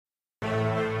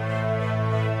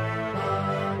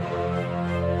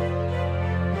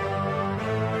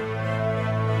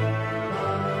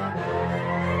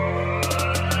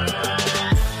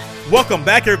Welcome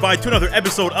back, everybody, to another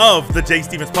episode of the Jay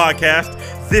Stevens Podcast.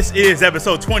 This is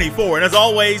episode 24, and as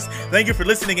always, thank you for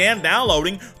listening and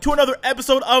downloading to another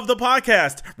episode of the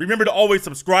podcast. Remember to always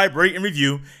subscribe, rate, and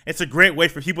review. It's a great way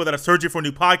for people that are searching for a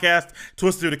new podcast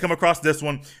to come across this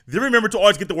one. Then remember to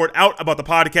always get the word out about the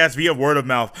podcast via word of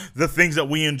mouth. The things that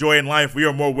we enjoy in life, we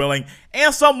are more willing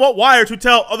and somewhat wired to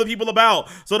tell other people about.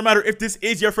 So no matter if this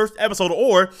is your first episode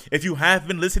or if you have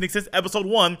been listening since episode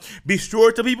 1, be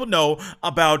sure to people know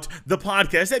about the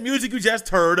podcast. That music you just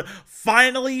heard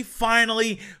finally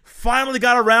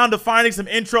got around to finding some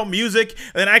intro music.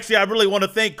 And actually, I really want to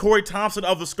thank Corey Thompson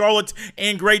of the Scarlet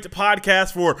and Great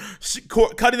podcast for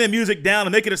cutting the music down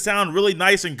and making it sound really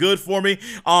nice and good for me.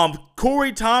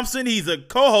 Corey Thompson, he's a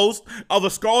co-host of the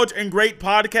Scarlet and Great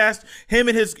podcast.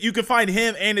 You can find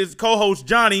him and his co-host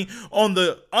Johnny on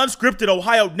the Unscripted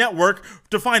Ohio Network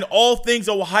to find all things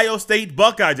Ohio State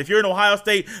Buckeyes. If you're an Ohio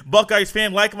State Buckeyes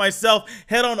fan like myself,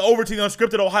 head on over to the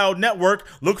Unscripted Ohio Network,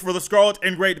 look for the Scarlet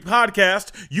and Great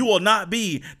podcast. You will not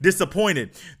be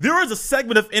disappointed. There is a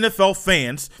segment of NFL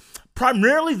fans,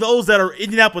 primarily those that are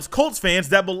Indianapolis Colts fans,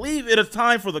 that believe it is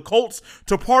time for the Colts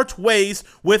to part ways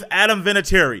with Adam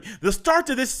Vinatieri. The start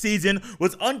to this season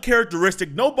was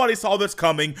uncharacteristic. Nobody saw this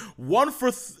coming. 1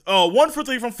 for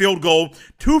 3 from field goal,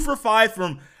 2 for 5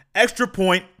 from extra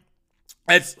point.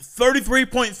 That's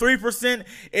 33.3%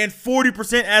 and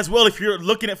 40% as well if you're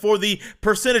looking at for the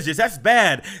percentages. That's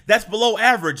bad. That's below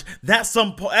average. That's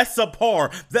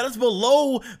subpar. That is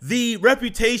below the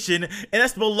reputation, and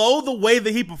that's below the way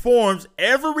that he performs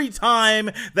every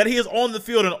time that he is on the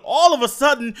field. And all of a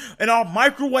sudden, in our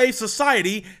microwave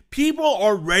society, people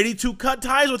are ready to cut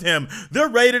ties with him. They're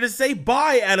ready to say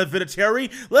bye, Adam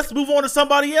Vinatieri. Let's move on to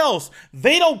somebody else.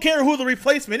 They don't care who the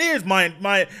replacement is, might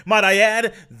I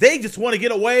add. They just want to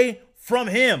get away from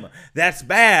him. That's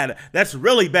bad. That's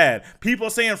really bad. People are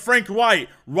saying Frank Wright.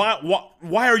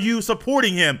 Why are you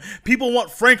supporting him? People want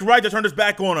Frank Wright to turn his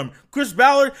back on him. Chris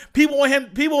Ballard, people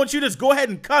want you to just go ahead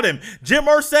and cut him. Jim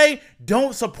Irsay,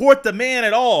 don't support the man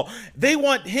at all. They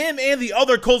want him and the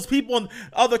other Colts people and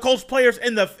other Colts players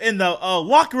in the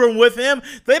locker room with him.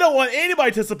 They don't want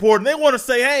anybody to support him. They want to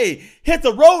say, hey, hit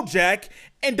the road, Jack,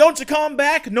 and don't you come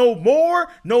back no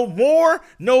more.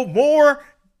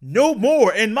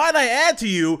 And might I add to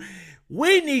you,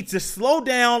 we need to slow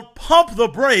down, pump the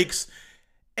brakes,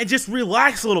 and just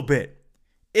relax a little bit.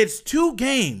 It's 2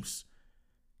 games.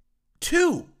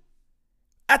 2.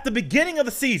 At the beginning of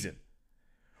the season,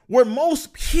 where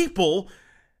most people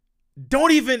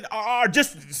are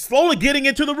just slowly getting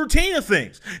into the routine of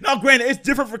things. Now, granted, it's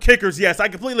different for kickers. Yes, I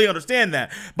completely understand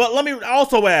that. But let me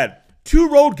also add 2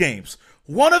 road games.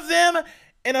 One of them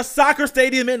in a soccer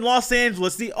stadium in Los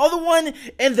Angeles. The other one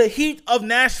in the heat of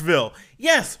Nashville.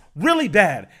 Yes, really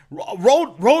bad.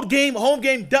 Road game, home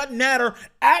game, doesn't matter.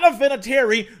 Adam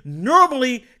Vinatieri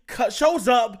normally shows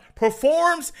up,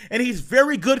 performs, and he's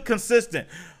very good, consistent.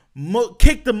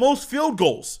 Kicked the most field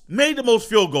goals, made the most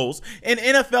field goals in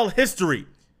NFL history.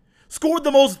 Scored the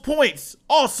most points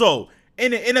also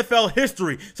in NFL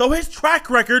history. So his track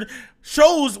record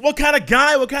shows what kind of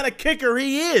guy, what kind of kicker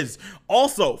he is.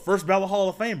 Also, first ballot Hall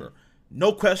of Famer.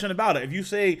 No question about it. If you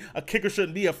say a kicker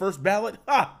shouldn't be a first ballot,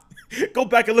 go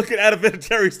back and look at Adam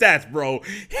Vinatieri's stats, bro.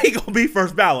 He gonna be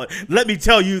first ballot. Let me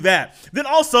tell you that. Then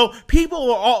also,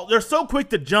 they're so quick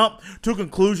to jump to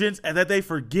conclusions and that they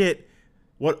forget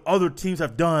what other teams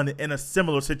have done in a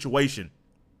similar situation.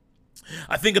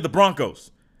 I think of the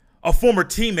Broncos, a former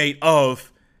teammate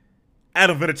of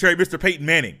Adam Vinatieri, Mr. Peyton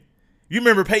Manning. You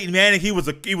remember Peyton Manning? He was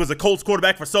a Colts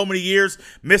quarterback for so many years.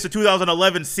 Missed the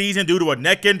 2011 season due to a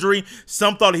neck injury.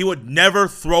 Some thought he would never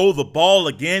throw the ball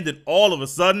again. Then all of a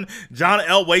sudden, John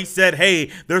Elway said,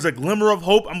 hey, there's a glimmer of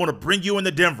hope. I'm going to bring you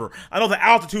into Denver. I know the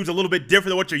altitude's a little bit different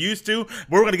than what you're used to, but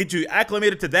we're going to get you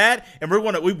acclimated to that, and we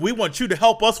want you to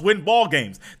help us win ball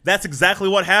games. That's exactly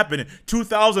what happened in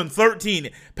 2013.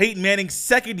 Peyton Manning's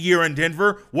second year in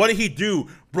Denver. What did he do?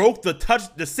 Broke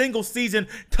the single season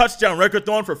touchdown record,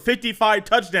 throwing for 55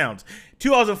 touchdowns.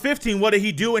 2015, what did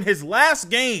he do in his last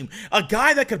game? A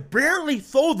guy that could barely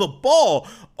throw the ball.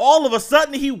 All of a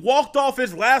sudden, he walked off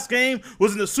his last game,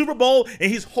 was in the Super Bowl,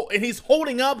 and he's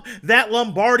holding up that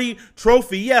Lombardi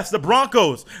trophy. Yes, the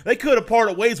Broncos, they could have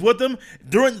parted ways with him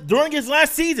during his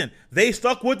last season. They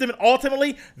stuck with him, and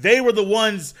ultimately, they were the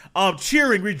ones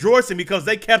cheering, rejoicing, because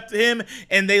they kept him,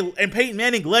 and Peyton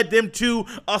Manning led them to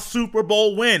a Super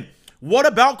Bowl win. What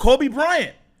about Kobe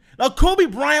Bryant? Now, Kobe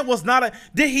Bryant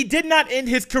he did not end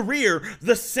his career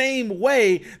the same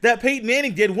way that Peyton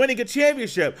Manning did, winning a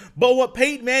championship. But what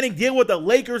Peyton Manning did, what the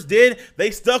Lakers did,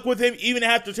 they stuck with him even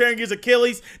after tearing his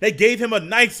Achilles. They gave him a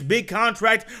nice big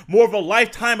contract, more of a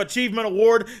lifetime achievement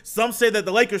award. Some say that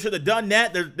the Lakers should have done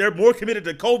that. They're more committed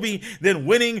to Kobe than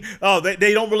winning.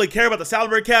 They don't really care about the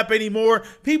salary cap anymore.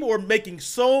 People were making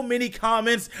so many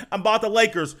comments about the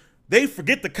Lakers. They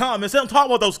forget the comments. They don't talk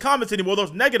about those comments anymore,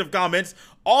 those negative comments.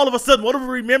 All of a sudden, what do we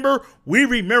remember? We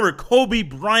remember Kobe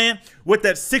Bryant with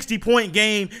that 60-point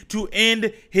game to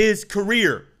end his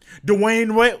career.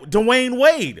 Dwayne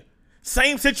Wade,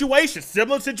 same situation,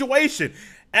 similar situation.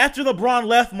 After LeBron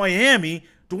left Miami,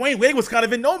 Dwayne Wade was kind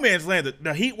of in no man's land.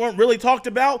 The Heat weren't really talked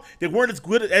about. They weren't as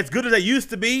good as they used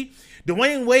to be.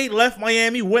 Dwayne Wade left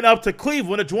Miami, went up to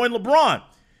Cleveland to join LeBron.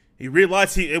 He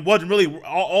realized it wasn't really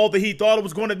all that he thought it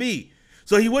was going to be.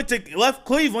 So he left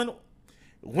Cleveland,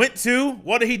 went to,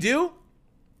 what did he do?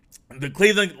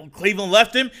 Cleveland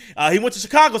left him. He went to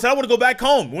Chicago, said, I want to go back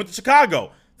home. Went to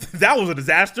Chicago. That was a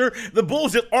disaster. The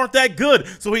Bulls just aren't that good.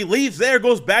 So he leaves there,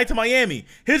 goes back to Miami.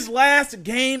 His last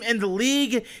game in the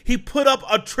league, he put up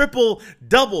a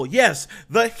triple-double. Yes,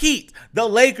 the Heat, the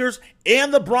Lakers,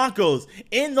 and the Broncos.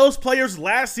 In those players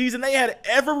last season, they had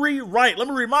every right. Let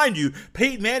me remind you,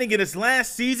 Peyton Manning in his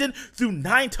last season threw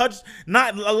last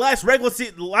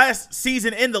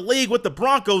season in the league with the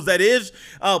Broncos, that is,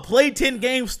 played 10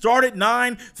 games, started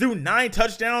 9, threw 9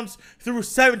 touchdowns, threw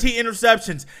 17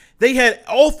 interceptions.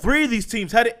 All three of these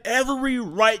teams had every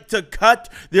right to cut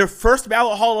their first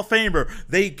ballot Hall of Famer.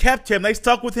 They kept him. They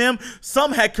stuck with him.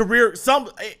 Some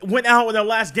went out in their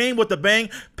last game with a bang.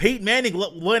 Peyton Manning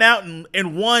went out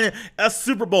and won a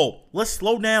Super Bowl. Let's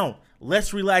slow down.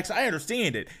 Let's relax. I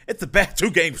understand it. It's a bad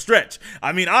 2-game stretch.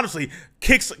 I mean, honestly,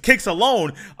 kicks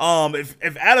alone.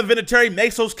 If Adam Vinatieri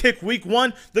makes those kick week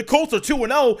 1, the Colts are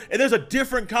 2-0, and there's a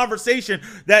different conversation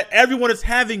that everyone is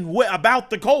having about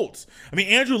the Colts. I mean,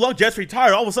 Andrew Luck just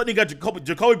retired. All of a sudden, you got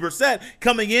Jacoby Brissett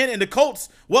coming in, and the Colts,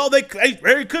 well, they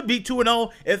very could be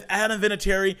 2-0 if Adam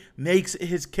Vinatieri makes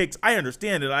his kicks. I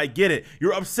understand it. I get it.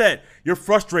 You're upset. You're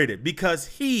frustrated because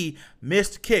he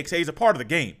missed kicks. Hey, he's a part of the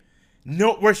game.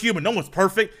 No, we're human. No one's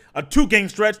perfect. A 2-game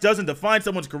stretch doesn't define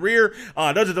someone's career.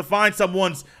 Doesn't define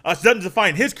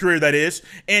his career, that is.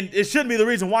 And it shouldn't be the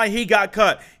reason why he got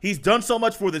cut. He's done so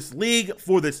much for this league,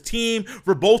 for this team,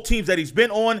 for both teams that he's been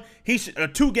on. A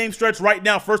 2-game stretch right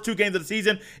now, first 2 games of the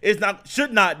season,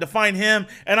 should not define him.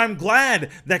 And I'm glad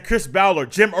that Chris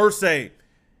Ballard, Jim Irsay,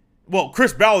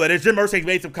 Chris Ballard, that is. Jim Irsay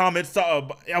made some comments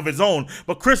of his own.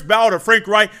 But Chris Ballard or Frank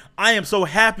Reich, I am so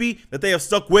happy that they have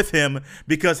stuck with him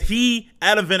because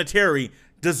Adam Vinatieri,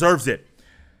 deserves it.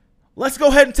 Let's go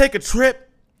ahead and take a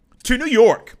trip to New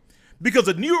York because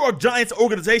the New York Giants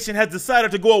organization has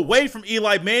decided to go away from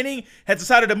Eli Manning, has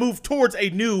decided to move towards a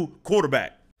new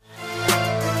quarterback.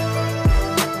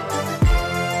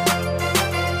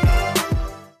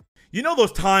 You know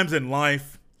those times in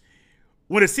life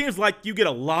when it seems like you get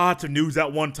a lot of news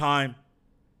at one time?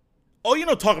 Oh, you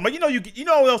know what I'm talking about. You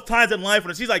know those times in life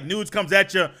when it seems like news comes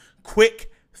at you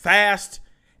quick, fast,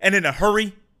 and in a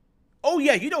hurry? Oh,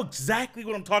 yeah, you know exactly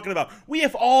what I'm talking about. We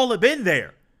have all been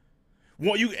there.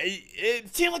 Well,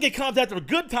 it seems like it comes after a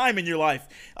good time in your life.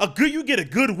 You get a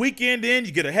good weekend in.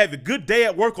 You have a good day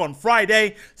at work on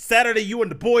Friday. Saturday, you and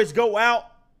the boys go out.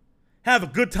 Have a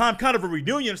good time, kind of a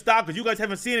reunion style, because you guys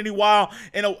haven't seen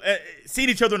seen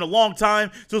each other in a long time.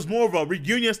 So it's more of a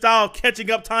reunion style, catching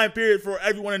up time period for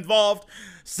everyone involved.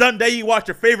 Sunday, you watch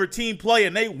your favorite team play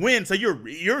and they win, so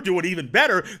you're doing even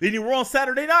better than you were on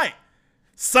Saturday night.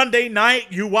 Sunday night,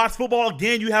 you watch football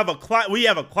again. We have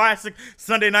a classic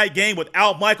Sunday night game with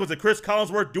Al Michaels and Chris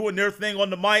Collinsworth doing their thing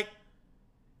on the mic.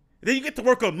 And then you get to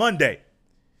work on Monday.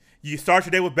 You start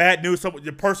your day with bad news.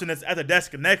 The person that's at the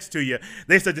desk next to you,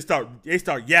 they start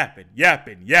yapping.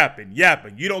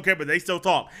 You don't care, but they still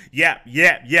talk. Yap,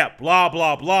 blah,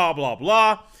 blah, blah, blah,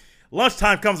 blah.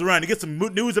 Lunchtime comes around. You get some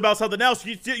news about something else.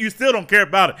 You still don't care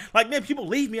about it. Like, man, people,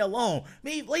 leave me alone.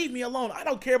 Leave me alone. I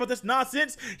don't care about this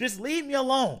nonsense. Just leave me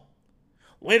alone.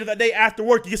 Later that day after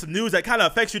work, you get some news that kind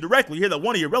of affects you directly. You hear that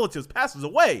one of your relatives passes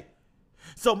away.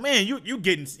 So, man, you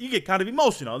get kind of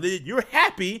emotional. You're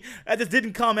happy that this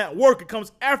didn't come at work. It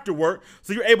comes after work.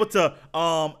 So you're able to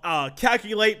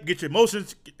calculate, get your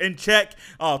emotions in check,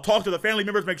 talk to the family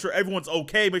members, make sure everyone's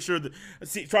okay,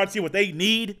 try to see what they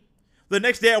need. The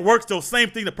next day at work, still same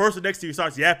thing. The person next to you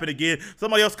starts yapping again.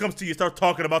 Somebody else comes to you, starts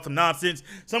talking about some nonsense.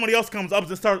 Somebody else comes up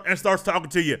and starts talking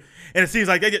to you. And it seems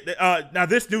like now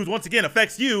this news, once again,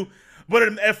 affects you. But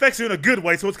it affects you in a good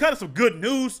way. So it's kind of some good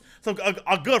news,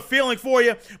 a good feeling for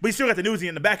you. But you still got the news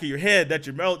in the back of your head that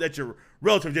you're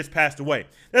relative just passed away.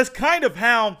 That's kind of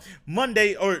how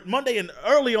Monday and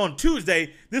early on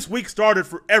Tuesday this week started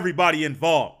for everybody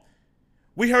involved.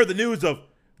 We heard the news of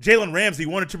Jalen Ramsey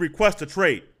wanted to request a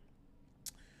trade.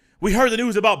 We heard the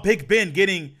news about Big Ben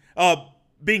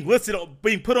being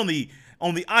put on the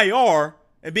IR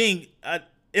and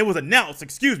it was announced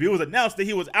that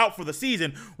he was out for the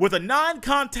season with a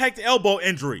non-contact elbow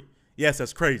injury. Yes,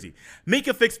 that's crazy.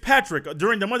 Minkah Fitzpatrick,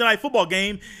 during the Monday Night Football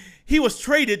game, he was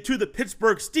traded to the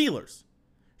Pittsburgh Steelers.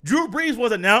 Drew Brees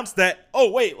was announced that,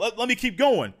 let me keep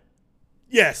going.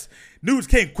 Yes, news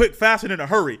came quick, fast, and in a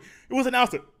hurry. It was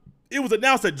announced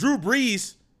that Drew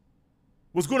Brees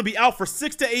was going to be out for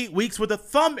 6 to 8 weeks with a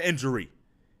thumb injury.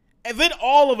 And then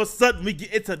all of a sudden,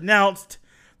 it's announced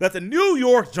that the New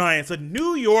York Giants, the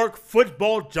New York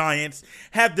Football Giants,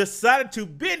 have decided to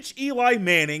bench Eli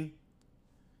Manning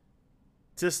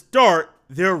to start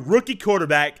their rookie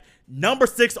quarterback, number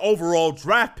 6 overall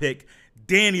draft pick,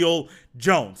 Daniel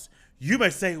Jones. You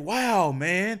may say, wow,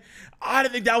 man, I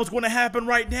didn't think that was going to happen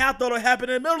right now. I thought it would happen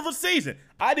in the middle of the season.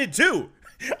 I did too.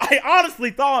 I honestly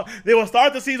thought they would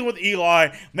start the season with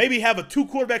Eli, maybe have a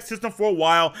 2-quarterback system for a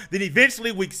while, then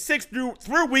eventually week 6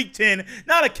 through week 10,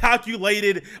 not a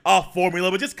calculated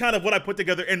formula, but just kind of what I put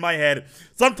together in my head.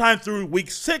 Sometime through week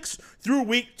 6 through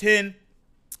week 10,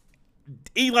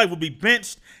 Eli will be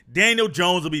benched. Daniel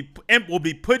Jones will be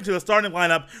put into the starting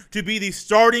lineup to be the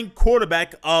starting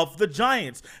quarterback of the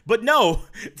Giants. But no,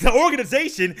 the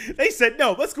organization, they said,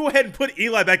 no, let's go ahead and put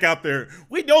Eli back out there.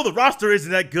 We know the roster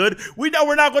isn't that good. We know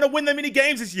we're not going to win that many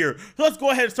games this year. So let's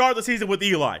go ahead and start the season with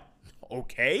Eli.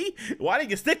 Okay, why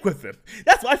didn't you stick with him?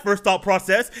 That's my first thought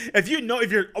process. If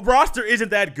your roster isn't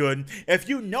that good, if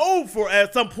you know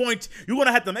at some point you're going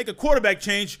to have to make a quarterback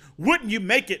change, wouldn't you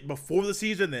make it before the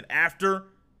season than after?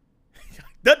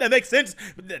 Doesn't that make sense?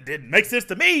 That didn't make sense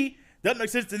to me. Doesn't make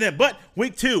sense to them. But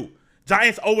week 2,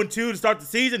 Giants 0-2 to start the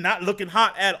season, not looking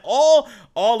hot at all.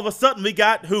 All of a sudden, we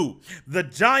got who? The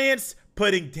Giants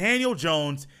putting Daniel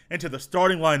Jones into the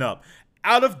starting lineup.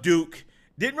 Out of Duke,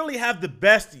 didn't really have the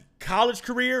best college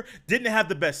career, didn't have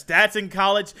the best stats in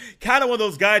college, kind of one of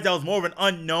those guys that was more of an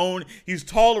unknown. He's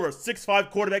taller, a 6'5"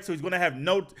 quarterback, so he's going to have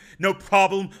no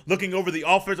problem looking over the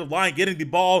offensive line, getting the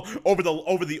ball over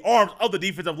the arms of the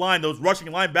defensive line, those rushing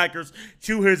linebackers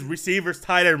to his receivers,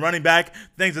 tight end, running back,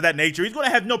 things of that nature. He's going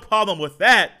to have no problem with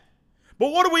that.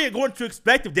 But what are we going to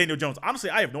expect of Daniel Jones?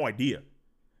 Honestly, I have no idea.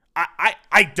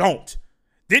 I don't.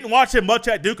 Didn't watch him much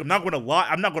at Duke. I'm not going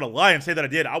to lie and say that I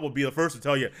did. I will be the first to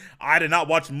tell you I did not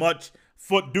watch much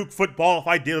Duke football. If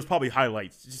I did, it was probably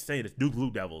highlights. Just saying, it's Duke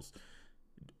Blue Devils.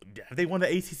 Have they won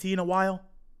the ACC in a while?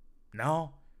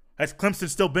 No. Has Clemson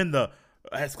still been the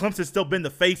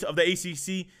face of the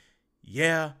ACC?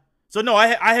 Yeah. So no,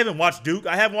 I haven't watched Duke.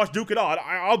 I haven't watched Duke at all.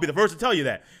 I'll be the first to tell you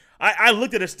that. I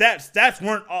looked at the stats. Stats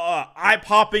weren't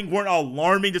eye-popping, weren't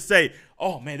alarming to say,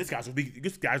 oh man, this guy's gonna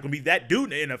be that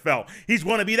dude in the NFL. He's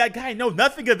gonna be that guy. No,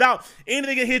 nothing about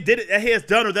anything that he has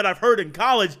done or that I've heard in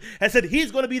college has said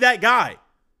he's gonna be that guy.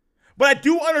 But I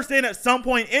do understand at some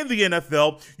point in the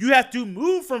NFL, you have to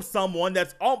move from someone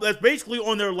that's basically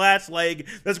on their last leg,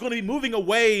 that's going to be moving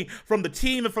away from the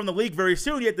team and from the league very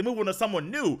soon. You have to move on to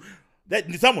someone new.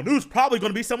 That someone new is probably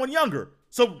going to be someone younger.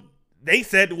 So they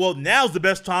said, well, now's the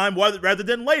best time rather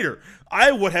than later.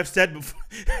 I would have said before,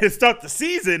 start the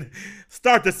season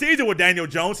with Daniel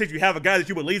Jones, since you have a guy that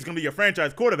you believe is going to be your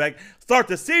franchise quarterback. Start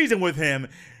the season with him,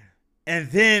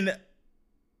 and then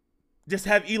just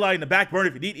have Eli in the back burner.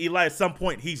 If you need Eli at some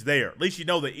point, he's there. At least you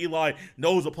know that Eli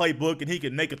knows the playbook and he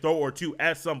can make a throw or two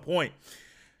at some point.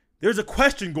 There's a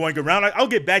question going around. I'll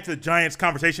get back to the Giants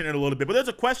conversation in a little bit, but there's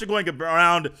a question going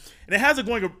around, and it hasn't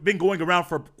been going around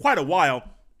for quite a while,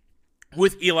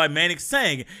 with Eli Manning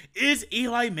saying, is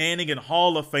Eli Manning a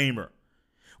Hall of Famer?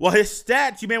 Well, his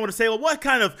stats, you may want to say, well, what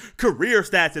kind of career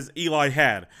stats has Eli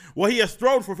had? Well, he has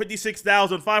thrown for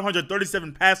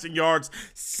 56,537 passing yards,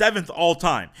 7th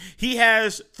all-time. He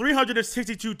has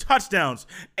 362 touchdowns,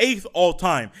 8th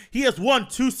all-time. He has won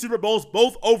 2 Super Bowls,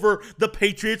 both over the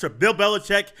Patriots, or Bill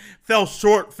Belichick. Fell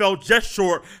just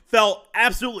short, fell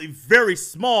absolutely very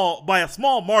small, by a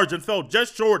small margin, fell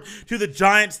just short to the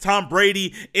Giants, Tom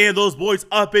Brady, and those boys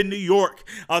up in New York.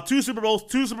 2 Super Bowls,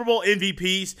 2 Super Bowl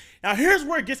MVPs. Now, here's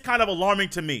where it gets kind of alarming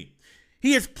to me.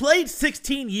 He has played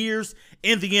 16 years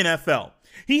in the NFL.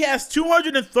 He has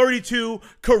 232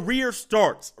 career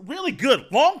starts. Really good,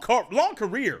 long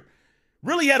career.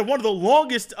 Really had one of the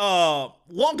longest,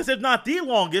 if not the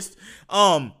longest,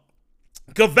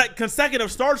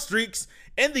 consecutive start streaks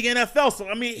in the NFL. So,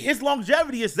 I mean, his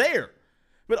longevity is there.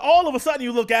 But all of a sudden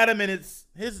you look at him and it's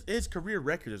his career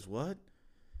record is what?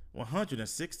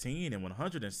 116 and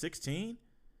 116?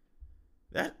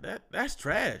 That's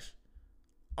trash.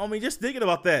 I mean, just thinking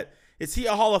about that. Is he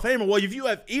a Hall of Famer? Well, if you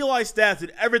have Eli stats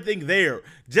and everything there,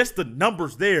 just the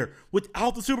numbers there,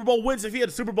 without the Super Bowl wins, if he had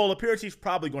a Super Bowl appearance, he's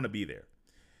probably going to be there.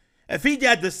 If he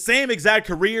had the same exact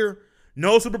career,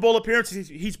 no Super Bowl appearances,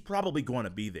 he's probably going to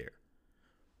be there.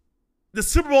 The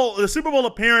Super Bowl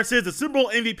appearances, the Super Bowl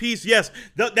MVPs, yes,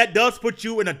 that does put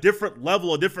you in a different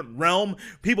level, a different realm.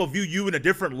 People view you in a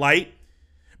different light.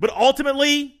 But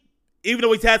ultimately, even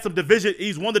though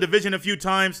he's won the division a few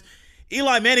times,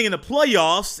 Eli Manning in the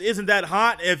playoffs isn't that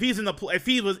hot. If he was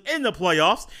in the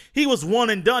playoffs, he was one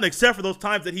and done, except for those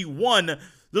times that he won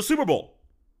the Super Bowl.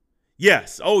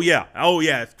 Yes. Oh yeah.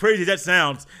 As crazy as that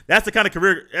sounds, that's the kind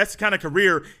of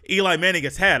career Eli Manning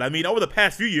has had. I mean, over the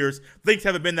past few years, things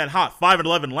haven't been that hot.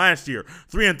 5-11 last year,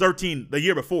 3-13 the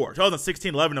year before.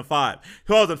 2016, 11-5.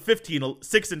 2015,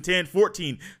 6-10.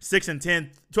 14, 6-10.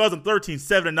 2013,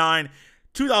 7-9.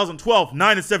 2012,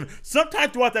 9-7.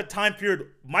 Sometime throughout that time period,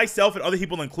 myself and other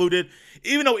people included,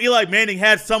 even though Eli Manning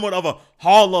had somewhat of a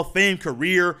Hall of Fame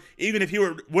career, even if he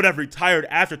would have retired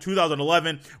after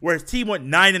 2011, where his team went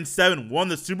 9-7, won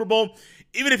the Super Bowl,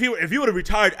 even if he would have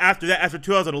retired after that, after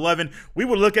 2011, we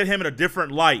would look at him in a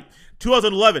different light.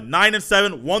 2011,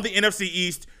 9-7, won the NFC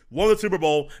East, won the Super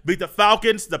Bowl, beat the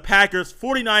Falcons, the Packers,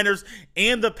 49ers,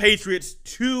 and the Patriots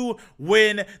to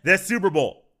win the Super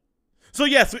Bowl. So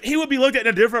yes, he would be looked at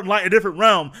in a different light, a different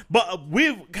realm, but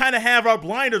we kind of have our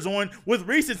blinders on with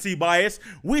recency bias.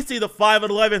 We see the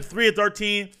 5-11,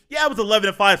 3-13. Yeah, it was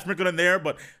 11-5 sprinkled in there,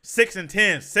 but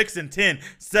 6-10, 6-10,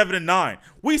 7-9.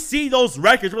 We see those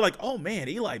records. We're like, oh man,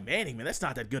 Eli Manning, man, that's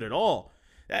not that good at all.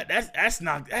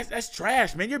 That's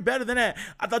trash, man. You're better than that.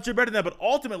 I thought you were better than that, but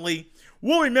ultimately,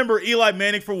 we'll remember Eli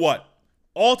Manning for what?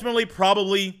 Ultimately,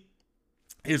 probably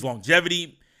his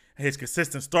longevity, his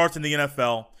consistent starts in the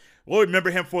NFL. We'll remember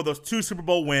him for those 2 Super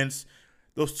Bowl wins,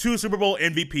 those 2 Super Bowl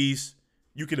MVPs.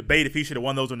 You can debate if he should have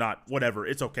won those or not. Whatever,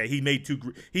 it's okay. He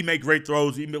made great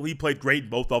throws. He played great in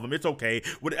both of them. It's okay.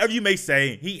 Whatever you may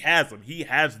say, he has them. He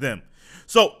has them.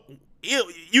 So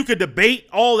you could debate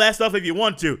all that stuff if you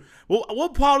want to. We'll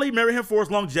probably remember him for his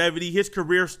longevity, his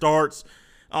career starts,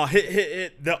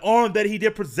 the arm that he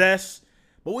did possess.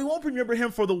 But we won't remember him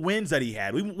for the wins that he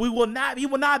had. He will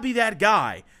not be that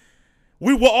guy.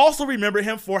 We will also remember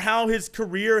him for how his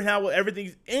career and how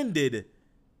everything ended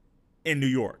in New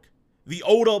York. The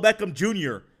Odell Beckham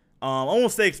Jr., I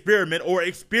won't say experiment or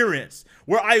experience,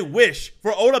 where I wish,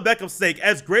 for Odell Beckham's sake,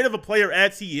 as great of a player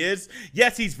as he is,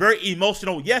 yes, he's very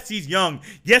emotional. Yes, he's young.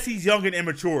 Yes, he's young and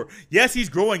immature. Yes, he's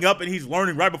growing up and he's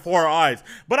learning right before our eyes.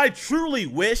 But I truly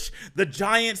wish the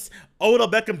Giants,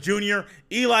 Odell Beckham Jr.,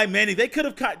 Eli Manning, they could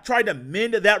have tried to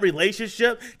mend that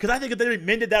relationship, because I think if they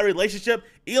mended that relationship,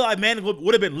 Eli Manning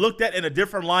would have been looked at in a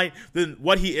different light than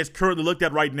what he is currently looked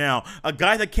at right now. A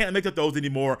guy that can't make the throws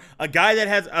anymore, a guy that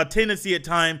has a tendency at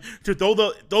times to throw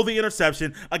the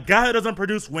interception, a guy that doesn't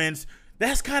produce wins.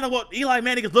 That's kind of what Eli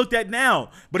Manning is looked at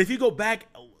now. But if you go back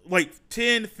like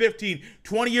 10, 15,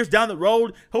 20 years down the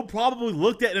road, he'll probably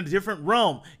looked at in a different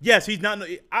realm. Yes, he's not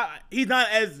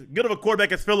as good of a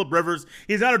quarterback as Phillip Rivers.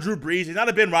 He's not a Drew Brees. He's not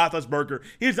a Ben Roethlisberger.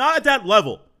 He's not at that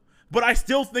level. But I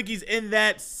still think he's in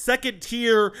that second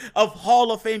tier of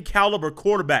Hall of Fame caliber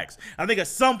quarterbacks. I think at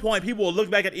some point people will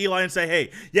look back at Eli and say,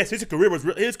 "Hey, yes, his career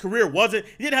wasn't.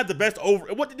 He didn't have the best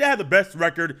didn't have the best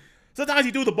record. Sometimes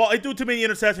he threw the ball. He threw too many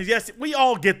interceptions. Yes, we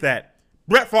all get that.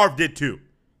 Brett Favre did too.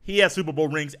 He has Super Bowl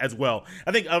rings as well.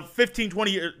 I think 15,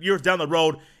 20 years down the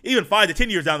road, even 5 to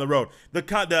 10 years down the road,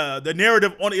 the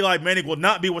narrative on Eli Manning will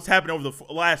not be what's happened over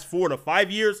the last 4 to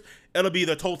 5 years. It'll be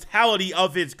the totality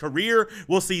of his career.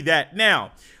 We'll see that.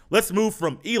 Now, let's move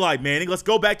from Eli Manning. Let's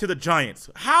go back to the Giants.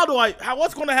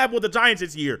 What's going to happen with the Giants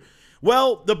this year?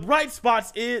 Well, the bright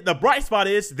spot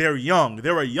is they're young.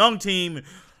 They're a young team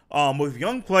with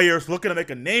young players looking to make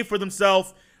a name for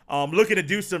themselves. Looking to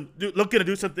do some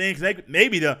things,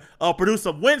 maybe to produce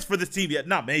some wins for this team. Yeah,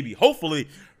 not maybe, hopefully,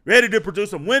 ready to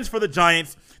produce some wins for the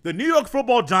Giants. The New York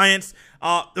Football Giants,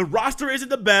 the roster isn't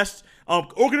the best.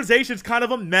 Organization's kind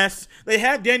of a mess. They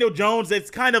have Daniel Jones. It's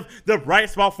kind of the bright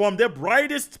spot for them. Their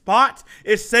brightest spot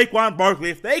is Saquon Barkley.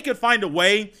 If they could find a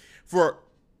way for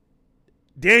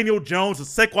Daniel Jones and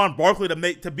Saquon Barkley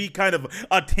to be kind of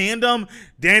a tandem,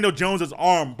 Daniel Jones'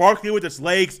 arm, Barkley with his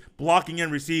legs, blocking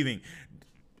and receiving.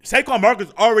 Saquon Barkley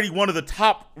is already one of the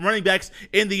top running backs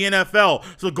in the NFL.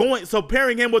 So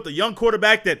pairing him with a young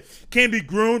quarterback that can be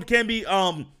groomed, can be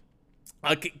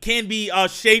can be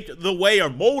shaped the way or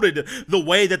molded the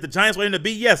way that the Giants want him to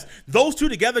be. Yes, those two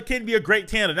together can be a great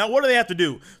tandem. Now, what do they have to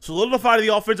do? Solidify the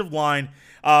offensive line.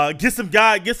 Get some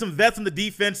vets in the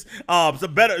defense. Get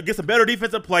some better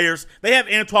defensive players. They have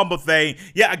Antoine Bethea,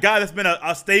 a guy that's been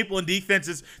a staple in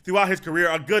defenses throughout his career.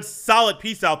 A good, solid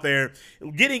piece out there.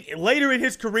 Getting later in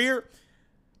his career,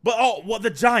 but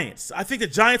the Giants. I think the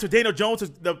Giants with Daniel Jones,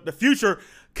 the future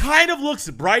kind of looks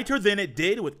brighter than it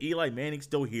did with Eli Manning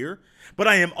still here. But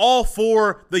I am all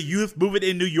for the youth movement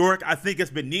in New York. I think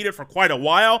it's been needed for quite a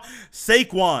while.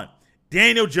 Saquon,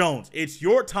 Daniel Jones, it's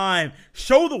your time.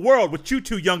 Show the world what you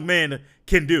two young men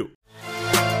can do.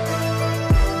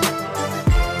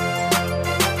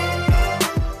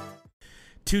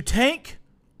 To tank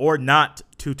or not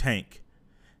to tank?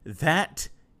 That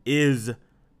is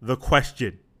the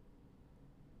question.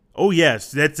 Oh,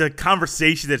 yes, that's a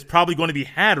conversation that's probably going to be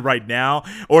had right now,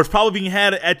 or it's probably being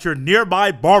had at your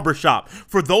nearby barbershop.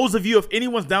 For those of you, if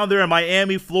anyone's down there in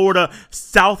Miami, Florida,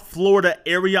 South Florida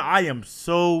area, I am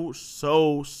so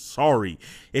sorry.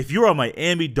 If you're a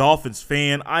Miami Dolphins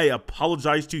fan, I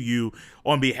apologize to you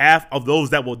on behalf of those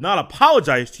that will not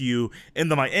apologize to you in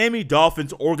the Miami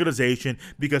Dolphins organization,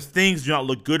 because things do not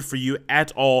look good for you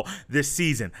at all this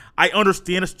season. I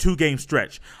understand it's a 2-game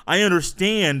stretch. I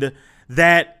understand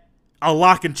that a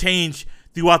lot can change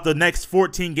throughout the next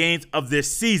 14 games of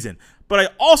this season. But I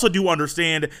also do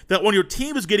understand that when your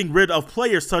team is getting rid of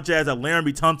players such as a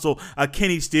Laramie Tunsil, a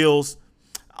Kenny Stills,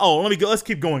 let's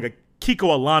keep going, a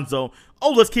Kiko Alonso,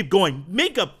 let's keep going.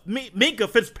 Minkah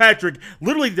Fitzpatrick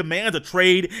literally demands a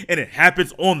trade, and it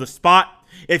happens on the spot.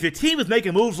 If your team is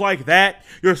making moves like that,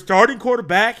 your starting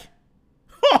quarterback,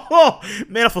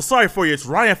 man, I feel sorry for you. It's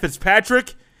Ryan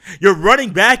Fitzpatrick. Your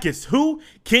running back is who?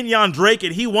 Kenyon Drake,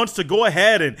 and he wants to go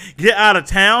ahead and get out of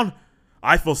town.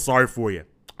 I feel sorry for you.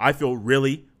 I feel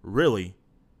really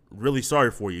sorry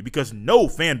for you, because no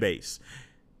fan base,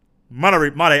 might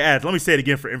I add, let me say it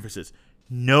again for emphasis,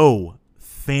 no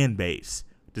fan base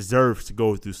deserves to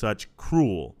go through such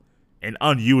cruel and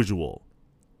unusual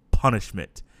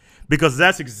punishment, because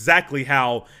that's exactly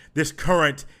how this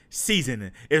current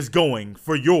season is going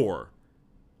for your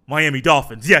Miami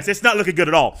Dolphins. Yes, it's not looking good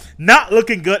at all. Not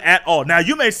looking good at all. Now,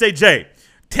 you may say, Jay,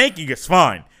 tanking is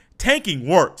fine. Tanking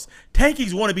works.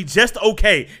 Tanking's going to be just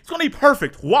okay. It's going to be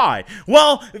perfect. Why?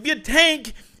 Well, if you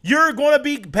tank, you're going to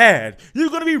be bad. You're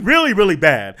going to be really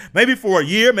bad. Maybe for a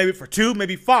year, maybe for 2,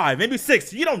 maybe 5, maybe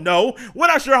 6. You don't know. We're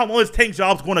not sure how long this tank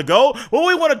job's going to go. Well,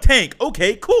 we want to tank.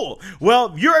 Okay, cool.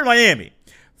 Well, you're in Miami.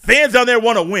 Fans down there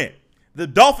want to win. The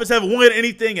Dolphins haven't won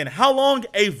anything in how long?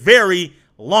 A very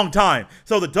long time.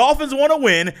 So the Dolphins want to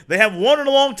win. They have won in a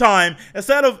long time. And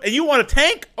you want to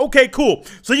tank? Okay, cool.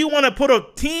 So you want to put a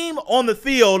team on the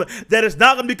field that is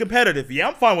not going to be competitive. Yeah,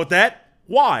 I'm fine with that.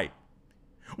 Why?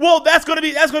 Well, that's going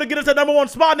to get us that #1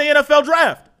 spot in the NFL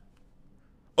draft.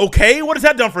 Okay, what has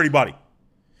that done for anybody?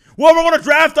 Well, we're going to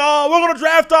draft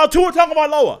Tua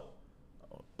Tagovailoa.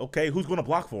 Okay, who's going to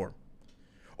block for him?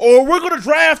 Or we're going to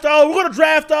draft,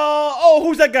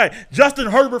 who's that guy? Justin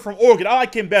Herbert from Oregon. I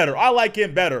like him better. I like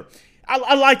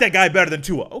that guy better than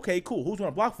Tua. Okay, cool. Who's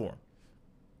going to block for him?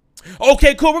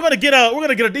 Okay, cool. We're gonna get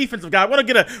a defensive guy. We're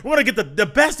gonna get the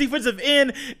best defensive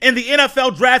end in the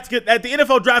NFL draft that the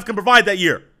NFL draft can provide that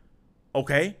year.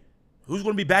 Okay, who's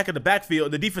gonna be back in the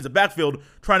backfield, the defensive backfield,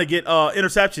 trying to get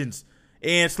interceptions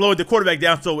and slowing the quarterback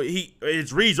down so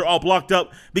his reads are all blocked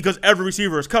up because every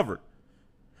receiver is covered?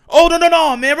 Oh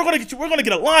no, man, we're gonna get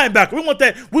a linebacker.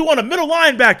 We want a middle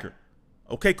linebacker.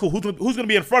 Okay, cool. Who's gonna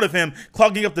be in front of him,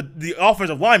 clogging up the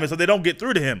offensive linemen so they don't get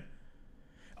through to him?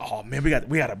 Oh man, we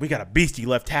got a beastie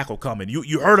left tackle coming.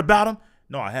 You heard about him?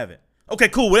 No, I haven't. Okay,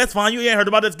 cool. Well, that's fine. You ain't heard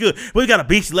about it. That's good. We got a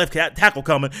beastie left tackle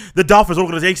coming. The Dolphins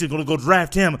organization is going to go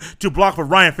draft him to block for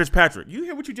Ryan Fitzpatrick. You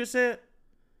hear what you just said?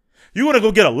 You want to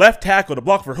go get a left tackle to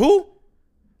block for who?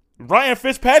 Ryan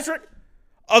Fitzpatrick?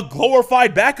 A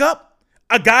glorified backup?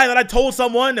 A guy that I told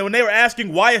someone that when they were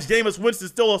asking why is Jameis Winston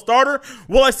still a starter?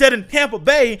 Well, I said in Tampa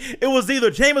Bay, it was either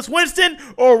Jameis Winston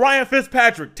or Ryan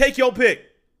Fitzpatrick. Take your pick.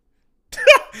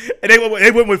 And they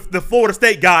went with the Florida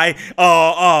State guy,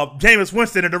 Jameis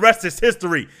Winston, and the rest is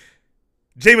history.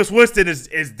 Jameis Winston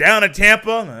is down in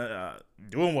Tampa,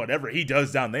 doing whatever he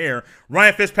does down there.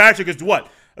 Ryan Fitzpatrick is what?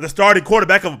 The starting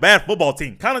quarterback of a bad football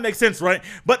team. Kind of makes sense, right?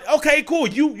 But okay, cool.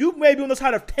 You may be on the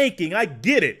side of tanking. I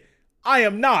get it. I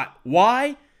am not.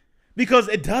 Why? Because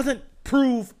it doesn't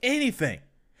prove anything.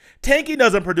 Tanking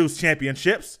doesn't produce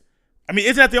championships. I mean,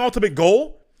 isn't that the ultimate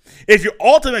goal? If your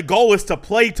ultimate goal is to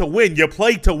play to win, you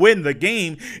play to win the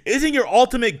game. Isn't your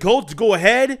ultimate goal to go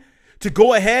ahead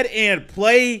and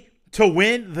play to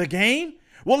win the game?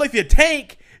 Well, if you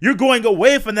tank, You're going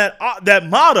away from that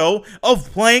motto of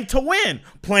playing to win,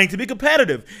 playing to be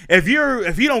competitive. If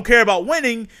you don't care about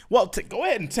winning, well, go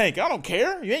ahead and tank. I don't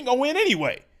care. You ain't gonna win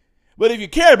anyway. But if you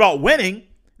care about winning,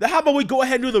 then how about we go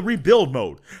ahead and do the rebuild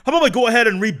mode? How about we go ahead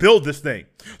and rebuild this thing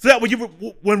so that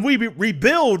when we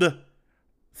rebuild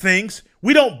things,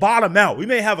 we don't bottom out. We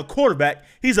may have a quarterback.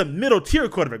 He's a middle tier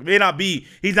quarterback.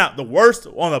 He's not the worst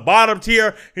on the bottom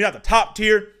tier. He's not the top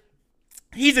tier.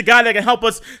 He's a guy that can help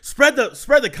us spread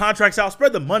the contracts out,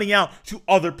 spread the money out to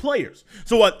other players.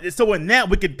 So in that,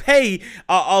 we can pay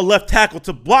a left tackle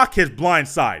to block his blind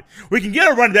side. We can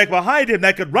get a running back behind him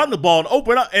that could run the ball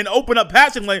and open up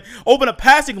passing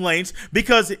lanes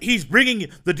because he's bringing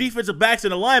the defensive backs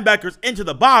and the linebackers into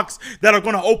the box that are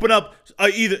going to open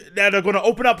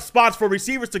up spots for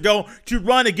receivers to go to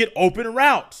run and get open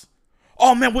routes.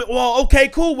 Oh, man, well, okay,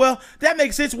 cool. Well, that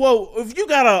makes sense. Well, if you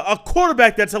got a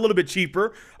quarterback that's a little bit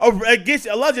cheaper,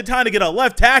 allows you time to get a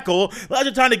left tackle, allows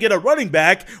you time to get a running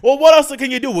back, well, what else can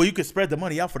you do? Well, you can spread the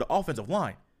money out for the offensive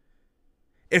line.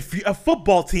 If you're a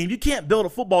football team, you can't build a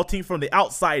football team from the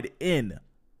outside in.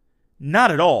 Not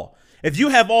at all. If you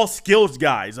have all skills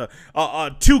guys,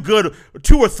 two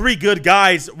or three good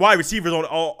guys, wide receivers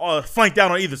flanked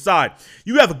out on either side,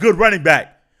 you have a good running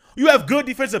back. You have good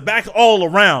defensive backs all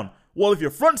around. Well, if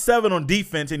your front seven on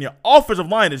defense and your offensive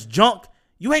line is junk,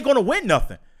 you ain't going to win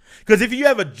nothing. Because if you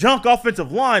have a junk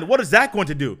offensive line, what is that going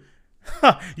to do?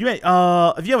 If you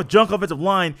have a junk offensive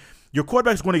line, your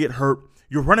quarterback's going to get hurt.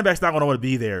 Your running back's not going to want to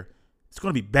be there. It's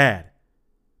going to be bad.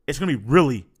 It's going to be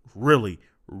really, really,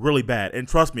 really bad. And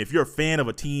trust me, if you're a fan of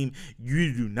a team,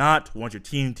 you do not want your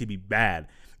team to be bad.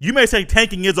 You may say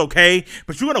tanking is okay,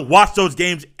 but you're going to watch those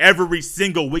games every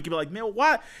single week and be like, man,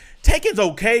 what? Tanking's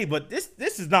okay, but this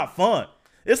is not fun.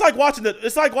 It's like watching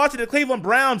the Cleveland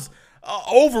Browns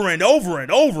over and over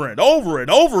and over and over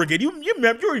and over again. You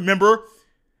remember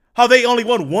how they only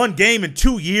won one game in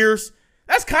 2 years?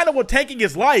 That's kind of what tanking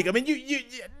is like. I mean,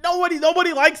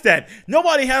 nobody likes that.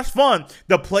 Nobody has fun.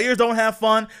 The players don't have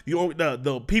fun.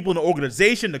 The people in the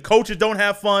organization, the coaches don't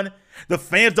have fun. The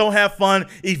fans don't have fun.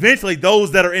 Eventually,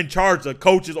 those that are in charge, the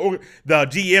coaches or the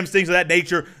GMs, things of that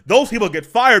nature, those people get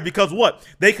fired because what?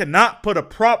 They cannot put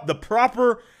the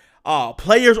proper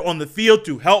players on the field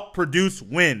to help produce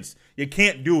wins. You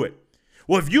can't do it.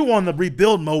 Well, if you on the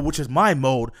rebuild mode, which is my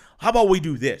mode, how about we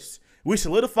do this? We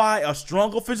solidify a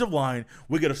strong offensive line.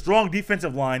 We get a strong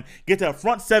defensive line. Get that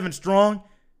front seven strong.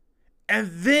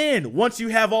 And then once you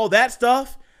have all that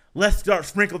stuff, let's start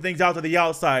sprinkling things out to the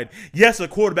outside. Yes, a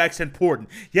quarterback's important.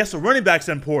 Yes, a running back's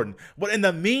important. But in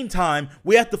the meantime,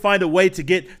 we have to find a way to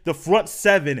get the front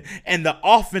seven and the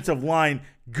offensive line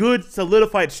good,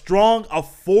 solidified, strong, a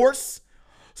force,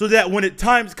 so that when it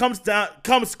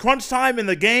comes crunch time in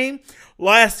the game,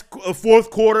 fourth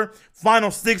quarter, final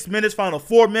 6 minutes, final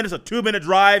 4 minutes, a 2-minute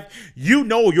drive, you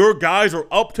know your guys are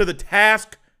up to the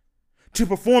task to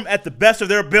perform at the best of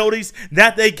their abilities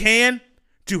that they can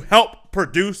to help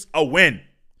produce a win.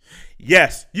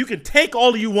 Yes, you can tank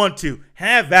all you want to.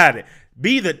 Have at it.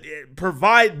 Be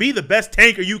the best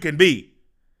tanker you can be.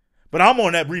 But I'm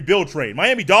on that rebuild train.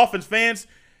 Miami Dolphins fans,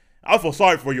 I feel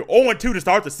sorry for you. 0-2 to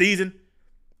start the season.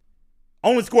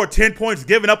 Only scored 10 points,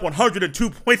 giving up 102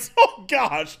 points. Oh,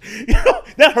 gosh.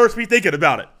 That hurts me thinking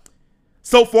about it.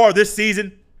 So far this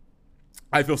season,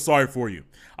 I feel sorry for you.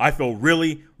 I feel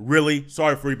really, really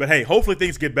sorry for you. But, hey, hopefully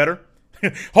things get better.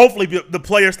 Hopefully the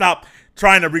players stop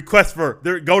trying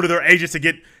to go to their agents to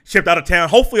get shipped out of town.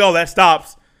 Hopefully all that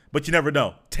stops, but you never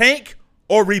know. Tank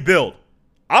or rebuild?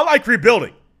 I like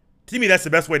rebuilding. To me, that's the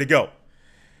best way to go.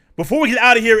 Before we get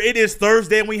out of here, it is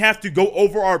Thursday, and we have to go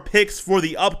over our picks for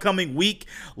the upcoming week.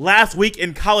 Last week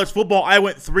in college football, I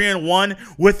went 3-1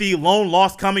 with the lone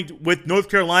loss coming with North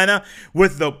Carolina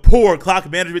with the poor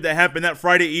clock management that happened that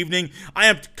Friday evening. I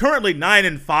am currently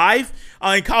 9-5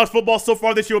 in college football so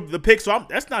far this year with the picks, so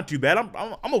that's not too bad.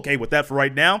 I'm okay with that for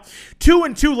right now.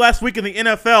 2-2 last week in the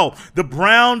NFL. The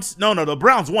Browns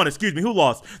won, Who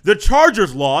lost? The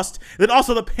Chargers lost. Then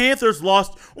also the Panthers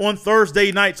lost on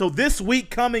Thursday night. So this week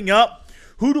coming up,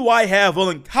 who do I have? Well,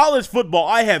 in college football,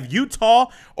 I have Utah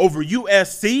over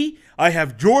USC. I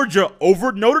have Georgia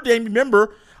over Notre Dame.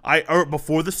 Remember,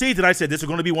 before the season, I said this is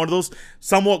going to be one of those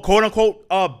somewhat quote-unquote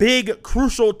big,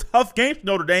 crucial, tough games for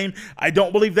Notre Dame. I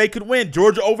don't believe they could win.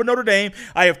 Georgia over Notre Dame.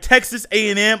 I have Texas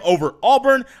A&M over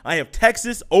Auburn. I have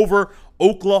Texas over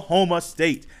Oklahoma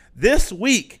State. This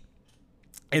week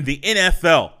in the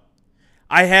NFL,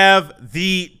 I have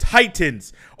the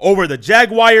Titans over the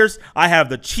Jaguars. I have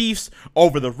the Chiefs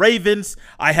over the Ravens.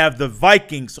 I have the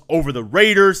Vikings over the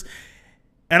Raiders.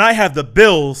 And I have the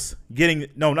Bears getting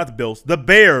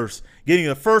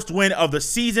the first win of the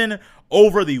season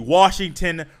over the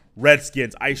Washington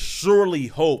Redskins. I surely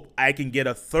hope I can get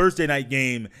a Thursday night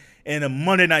game and a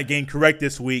Monday night game correct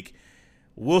this week.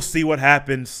 We'll see what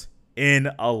happens in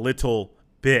a little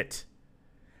bit.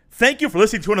 Thank you for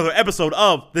listening to another episode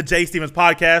of the Jay Stevens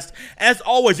Podcast. As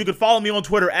always, you can follow me on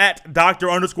Twitter at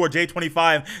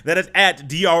Dr_J25. That is at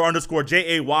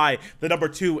Dr_JAY, the number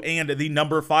 2 and the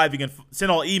number 5. You can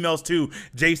send all emails to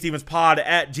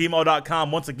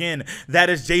jstevenspod@gmail.com. Once again, that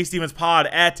is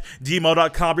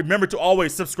jstevenspod@gmail.com. Remember to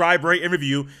always subscribe, rate, and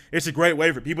review. It's a great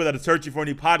way for people that are searching for a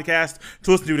new podcast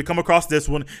to listen to come across this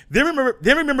one. Then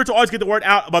remember to always get the word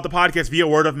out about the podcast via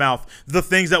word of mouth. The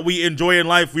things that we enjoy in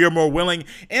life, we are more willing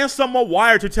and somewhat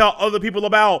wired to tell other people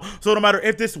about. So no matter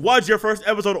if this was your first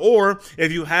episode or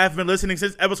if you have been listening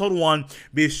since episode 1,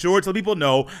 be sure to let people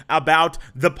know about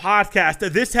the podcast.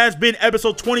 This has been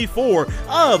episode 24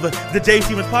 of the Jay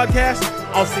Stevens Podcast.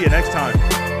 I'll see you next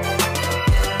time.